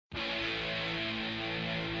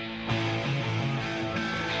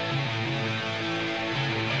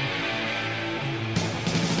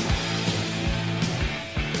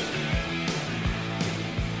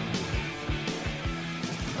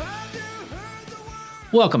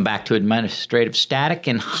Welcome back to Administrative Static,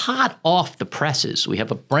 and hot off the presses, we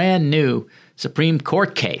have a brand new Supreme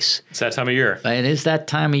Court case. It's that time of year. It is that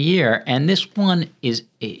time of year, and this one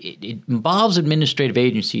it involves administrative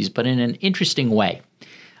agencies, but in an interesting way.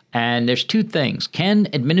 And there's two things. Can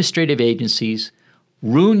administrative agencies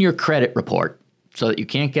ruin your credit report so that you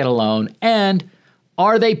can't get a loan? And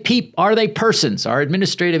are they persons? Are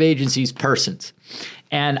administrative agencies persons?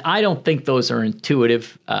 And I don't think those are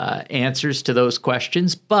intuitive answers to those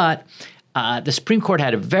questions, but the Supreme Court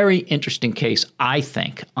had a very interesting case, I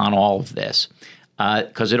think, on all of this,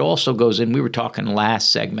 because it also goes in. We were talking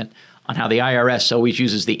last segment on how the IRS always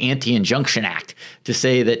uses the Anti-Injunction Act to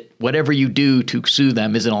say that whatever you do to sue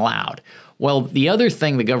them isn't allowed. Well, the other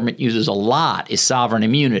thing the government uses a lot is sovereign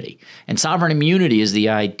immunity. And sovereign immunity is the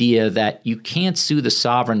idea that you can't sue the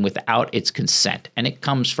sovereign without its consent. And it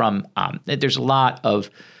comes from, there's a lot of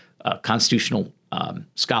constitutional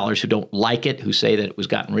scholars who don't like it, who say that it was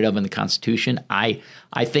gotten rid of in the Constitution. I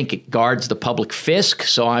think it guards the public fisc,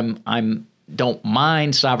 so I'm don't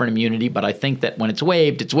mind sovereign immunity, but I think that when it's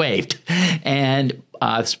waived, it's waived. And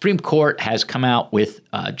the Supreme Court has come out with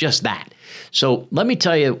just that. So let me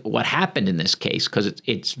tell you what happened in this case, because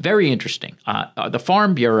it's very interesting. The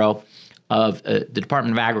Farm Bureau of the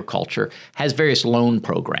Department of Agriculture has various loan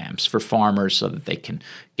programs for farmers so that they can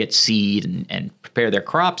get seed and prepare their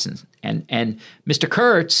crops. And Mr.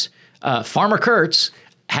 Kurtz, Farmer Kurtz,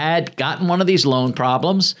 had gotten one of these loan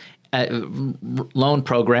programs,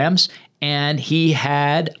 and he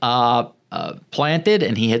had planted,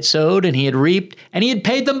 and he had sowed, and he had reaped, and he had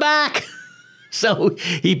paid them back. So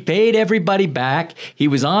he paid everybody back. He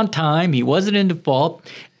was on time. He wasn't in default.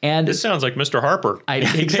 And this sounds like Mr. Harper. He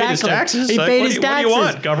exactly. paid his taxes. He paid his taxes. What do you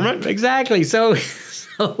want, government? Exactly. So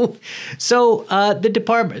the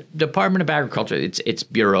Department of Agriculture, its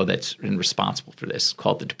bureau that's responsible for this,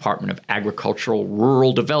 called the Department of Agricultural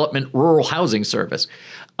Rural Development Rural Housing Service.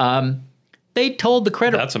 They told the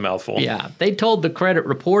credit. That's a mouthful. Yeah, they told the credit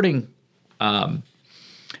reporting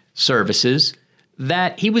services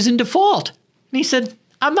that he was in default. And he said,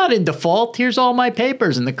 I'm not in default. Here's all my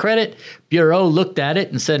papers. And the credit bureau looked at it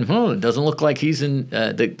and said, it doesn't look like he's in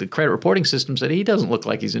the credit reporting system said he doesn't look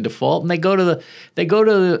like he's in default. And they go to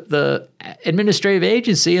the administrative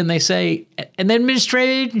agency and they say, and the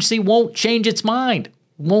administrative agency won't change its mind,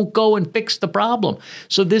 won't go and fix the problem.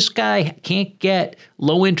 So this guy can't get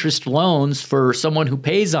low interest loans for someone who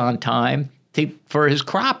pays on time for his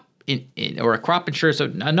crop or a crop insurance,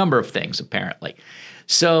 a number of things apparently.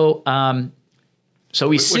 So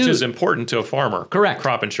he sued, which is important to a farmer. Correct.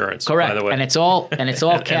 Crop insurance. Correct. By the way. And it's all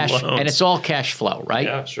cash and it's all cash flow, right?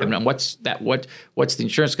 Yeah, sure. I mean, what's the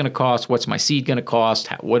insurance going to cost? What's my seed going to cost?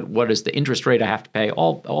 What is the interest rate I have to pay?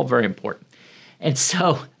 All very important. And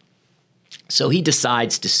so he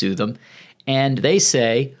decides to sue them, and they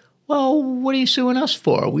say, well, what are you suing us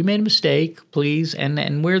for? We made a mistake, please,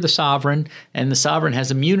 and we're the sovereign, and the sovereign has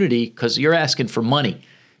immunity because you're asking for money.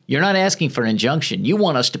 You're not asking for an injunction. You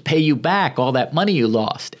want us to pay you back all that money you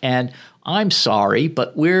lost. And I'm sorry,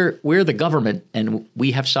 but we're the government, and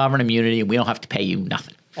we have sovereign immunity, and we don't have to pay you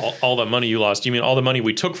nothing. All the money you lost. You mean all the money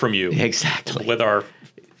we took from you? Exactly. With our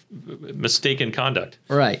mistaken conduct.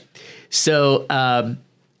 Right. So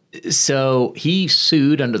he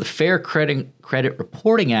sued under the Fair Credit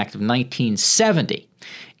Reporting Act of 1970.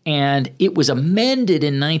 And it was amended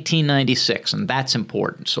in 1996, and that's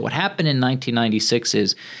important. So what happened in 1996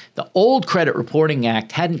 is the old Credit Reporting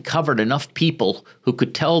Act hadn't covered enough people who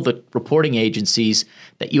could tell the reporting agencies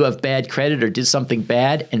that you have bad credit or did something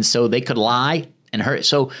bad, and so they could lie and hurt.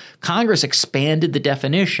 So Congress expanded the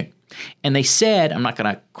definition. And they said, I'm not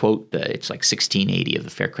going to quote it's like 1680 of the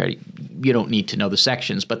Fair Credit. You don't need to know the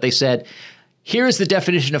sections, but they said, here's the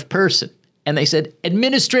definition of person. And they said,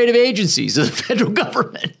 administrative agencies of the federal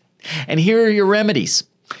government. And here are your remedies.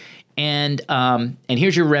 And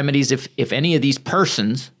here's your remedies if any of these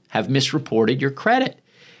persons have misreported your credit.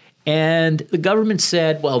 And the government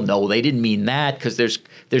said, well, no, they didn't mean that because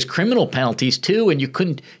there's criminal penalties too, and you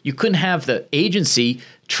couldn't have the agency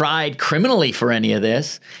tried criminally for any of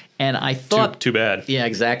this. And I thought, too bad. Yeah,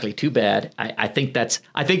 exactly. Too bad. I think that's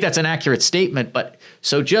an accurate statement. But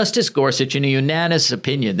so Justice Gorsuch, in a unanimous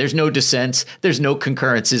opinion, there's no dissents, there's no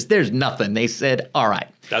concurrences, there's nothing. They said, all right.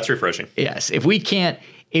 That's refreshing. Yes. If we can't,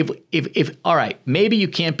 if all right, maybe you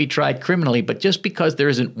can't be tried criminally, but just because there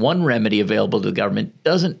isn't one remedy available to the government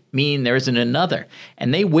doesn't mean there isn't another.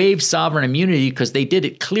 And they waived sovereign immunity because they did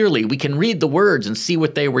it clearly. We can read the words and see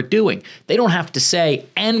what they were doing. They don't have to say,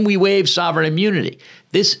 and we waive sovereign immunity.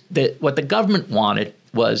 What the government wanted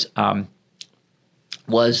was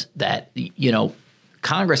that,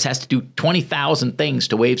 Congress has to do 20,000 things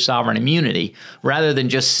to waive sovereign immunity rather than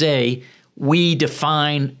just say, we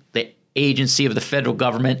define the agency of the federal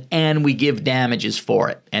government and we give damages for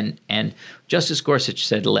it. And Justice Gorsuch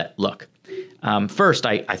said, look, first,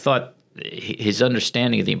 I thought his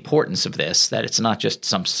understanding of the importance of this, that it's not just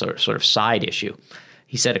some sort of side issue.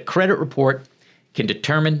 He said a credit report can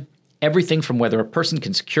determine everything from whether a person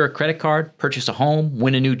can secure a credit card, purchase a home,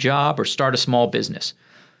 win a new job, or start a small business.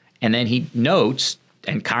 And then he notes,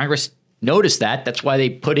 and Congress noticed that, that's why they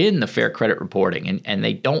put in the fair credit reporting, and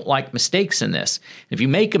they don't like mistakes in this. If you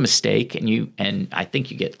make a mistake and I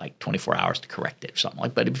think you get like 24 hours to correct it or something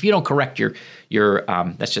like, but if you don't correct your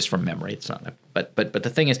that's just from memory. It's not, but the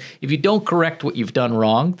thing is, if you don't correct what you've done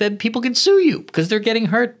wrong, then people can sue you because they're getting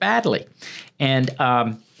hurt badly. And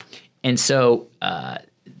so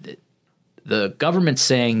the government's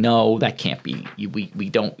saying, no, that can't be.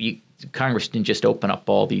 Congress didn't just open up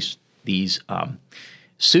all these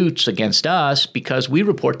suits against us because we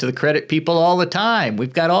report to the credit people all the time.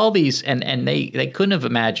 We've got all these, and they couldn't have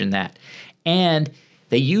imagined that. And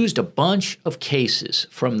they used a bunch of cases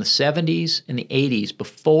from the 70s and the 80s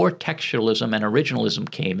before textualism and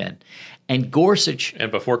originalism came in. And Gorsuch...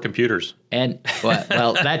 And before computers. And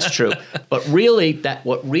well, that's true. But really,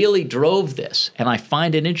 what really drove this, and I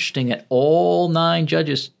find it interesting that all 9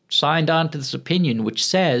 judges signed on to this opinion, which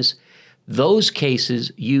says those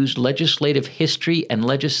cases used legislative history and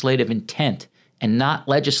legislative intent and not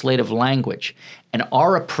legislative language. And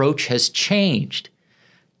our approach has changed.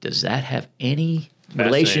 Does that have any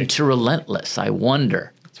relation to relentless? I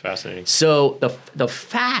wonder. It's fascinating. So the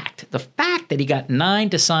fact that he got 9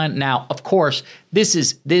 to sign. Now, of course,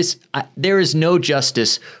 there is no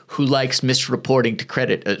justice who likes misreporting to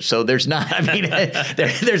credit. So there's not. I mean,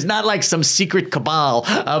 there's not like some secret cabal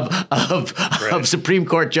of Supreme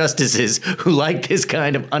Court justices who like this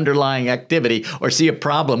kind of underlying activity or see a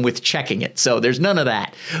problem with checking it. So there's none of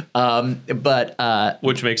that.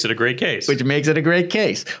 Which makes it a great case. Which makes it a great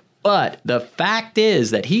case. But the fact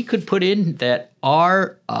is that he could put in that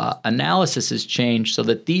our analysis has changed so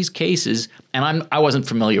that these cases, and I wasn't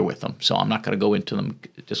familiar with them, so I'm not going to go into them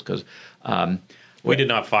just because. We did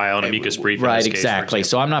not file an amicus brief. Right, in this case, exactly.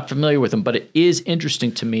 So I'm not familiar with them, but it is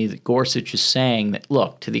interesting to me that Gorsuch is saying that,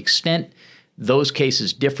 look, to the extent those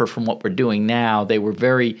cases differ from what we're doing now, they were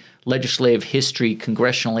very legislative history,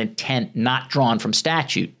 congressional intent, not drawn from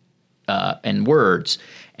statute and words.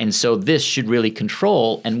 And so this should really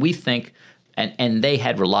control, and we think, and they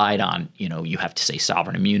had relied on, you have to say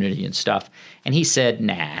sovereign immunity and stuff. And he said,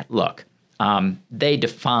 nah, look, they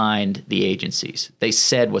defined the agencies. They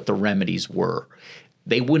said what the remedies were.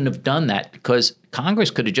 They wouldn't have done that because Congress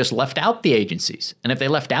could have just left out the agencies. And if they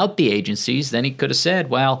left out the agencies, then he could have said,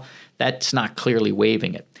 well, that's not clearly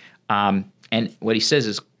waiving it. And what he says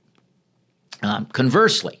is,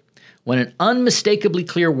 conversely, when an unmistakably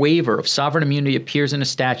clear waiver of sovereign immunity appears in a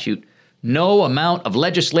statute, no amount of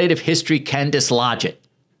legislative history can dislodge it.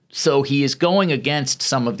 So he is going against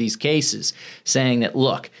some of these cases, saying that,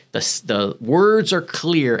 look, the words are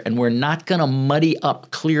clear and we're not going to muddy up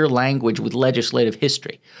clear language with legislative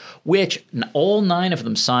history, which all 9 of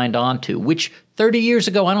them signed on to, which 30 years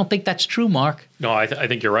ago, I don't think that's true, Mark. No, I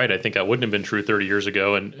think you're right. I think that wouldn't have been true 30 years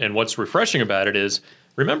ago. And what's refreshing about it is,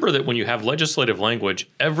 remember that when you have legislative language,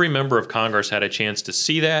 every member of Congress had a chance to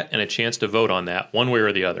see that and a chance to vote on that one way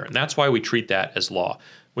or the other. And that's why we treat that as law.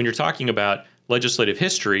 When you're talking about legislative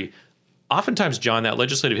history, oftentimes, John, that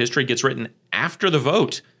legislative history gets written after the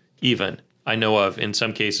vote, even, I know of in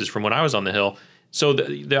some cases from when I was on the Hill. So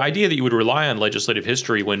the idea that you would rely on legislative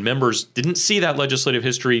history when members didn't see that legislative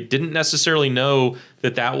history, didn't necessarily know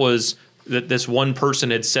that this one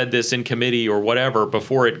person had said this in committee or whatever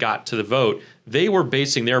before it got to the vote, they were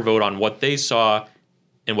basing their vote on what they saw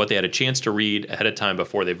and what they had a chance to read ahead of time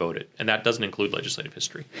before they voted. And that doesn't include legislative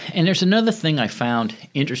history. And there's another thing I found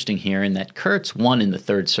interesting here in that Kurtz won in the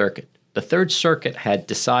Third Circuit. The Third Circuit had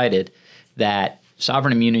decided that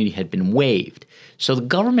sovereign immunity had been waived. So the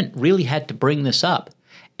government really had to bring this up.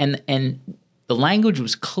 And the language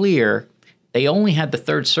was clear. They only had the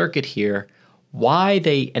Third Circuit here. Why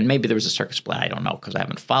they, and maybe there was a circuit split, I don't know because I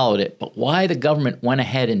haven't followed it, but why the government went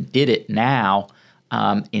ahead and did it now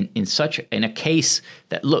in a case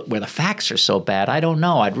that, look, where the facts are so bad, I don't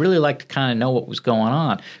know. I'd really like to kind of know what was going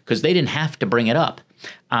on because they didn't have to bring it up.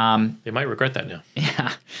 They might regret that now.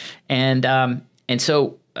 Yeah. And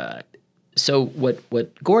so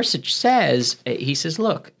what Gorsuch says, he says,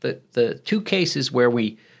 look, the 2 cases where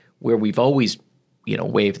we've always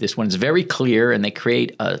waived this one is very clear, and they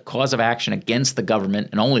create a cause of action against the government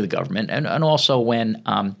and only the government, and also when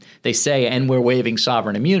they say, and we're waiving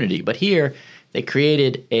sovereign immunity. But here they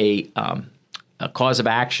created a a cause of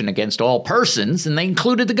action against all persons, and they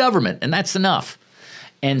included the government, and that's enough.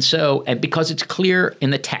 And so, and because it's clear in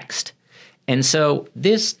the text. And so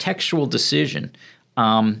this textual decision,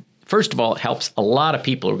 first of all, it helps a lot of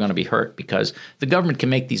people who are going to be hurt because the government can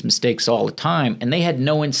make these mistakes all the time, and they had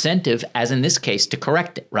no incentive, as in this case, to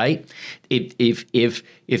correct it, right?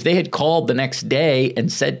 If they had called the next day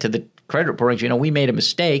and said to the credit reporting, we made a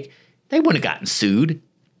mistake, they wouldn't have gotten sued.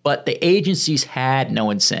 But the agencies had no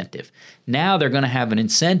incentive. Now they're going to have an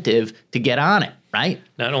incentive to get on it, right?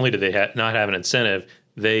 Not only did they not have an incentive,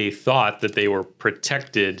 they thought that they were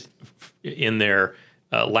protected in their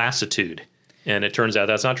lassitude, and it turns out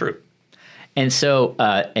that's not true. And so,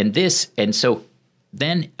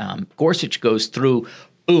 then Gorsuch goes through,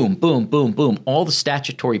 boom, boom, boom, boom, all the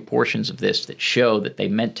statutory portions of this that show that they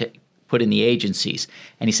meant to put in the agencies,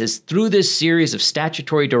 and he says, through this series of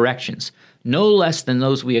statutory directions, no less than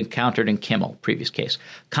those we encountered in Kimmel, previous case,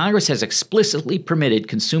 Congress has explicitly permitted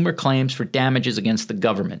consumer claims for damages against the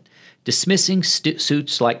government. Dismissing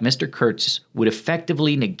suits like Mr. Kurtz's would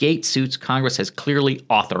effectively negate suits Congress has clearly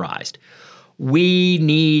authorized. We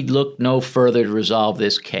need look no further to resolve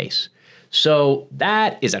this case. So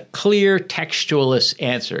that is a clear textualist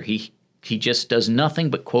answer. He just does nothing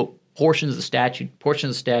but quote portions of the statute, portions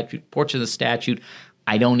of the statute, portions of the statute.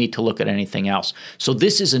 I don't need to look at anything else. So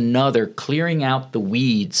this is another clearing out the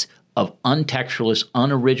weeds of untextualist,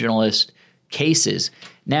 unoriginalist cases.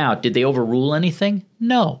 Now, did they overrule anything?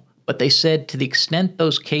 No. But they said to the extent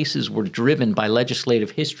those cases were driven by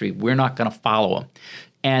legislative history, we're not going to follow them.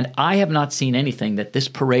 And I have not seen anything that this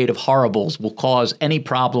parade of horribles will cause any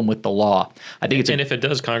problem with the law. I think and if it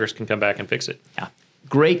does, Congress can come back and fix it. Yeah.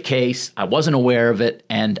 Great case. I wasn't aware of it,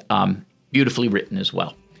 and beautifully written as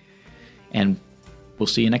well. And we'll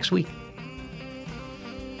see you next week.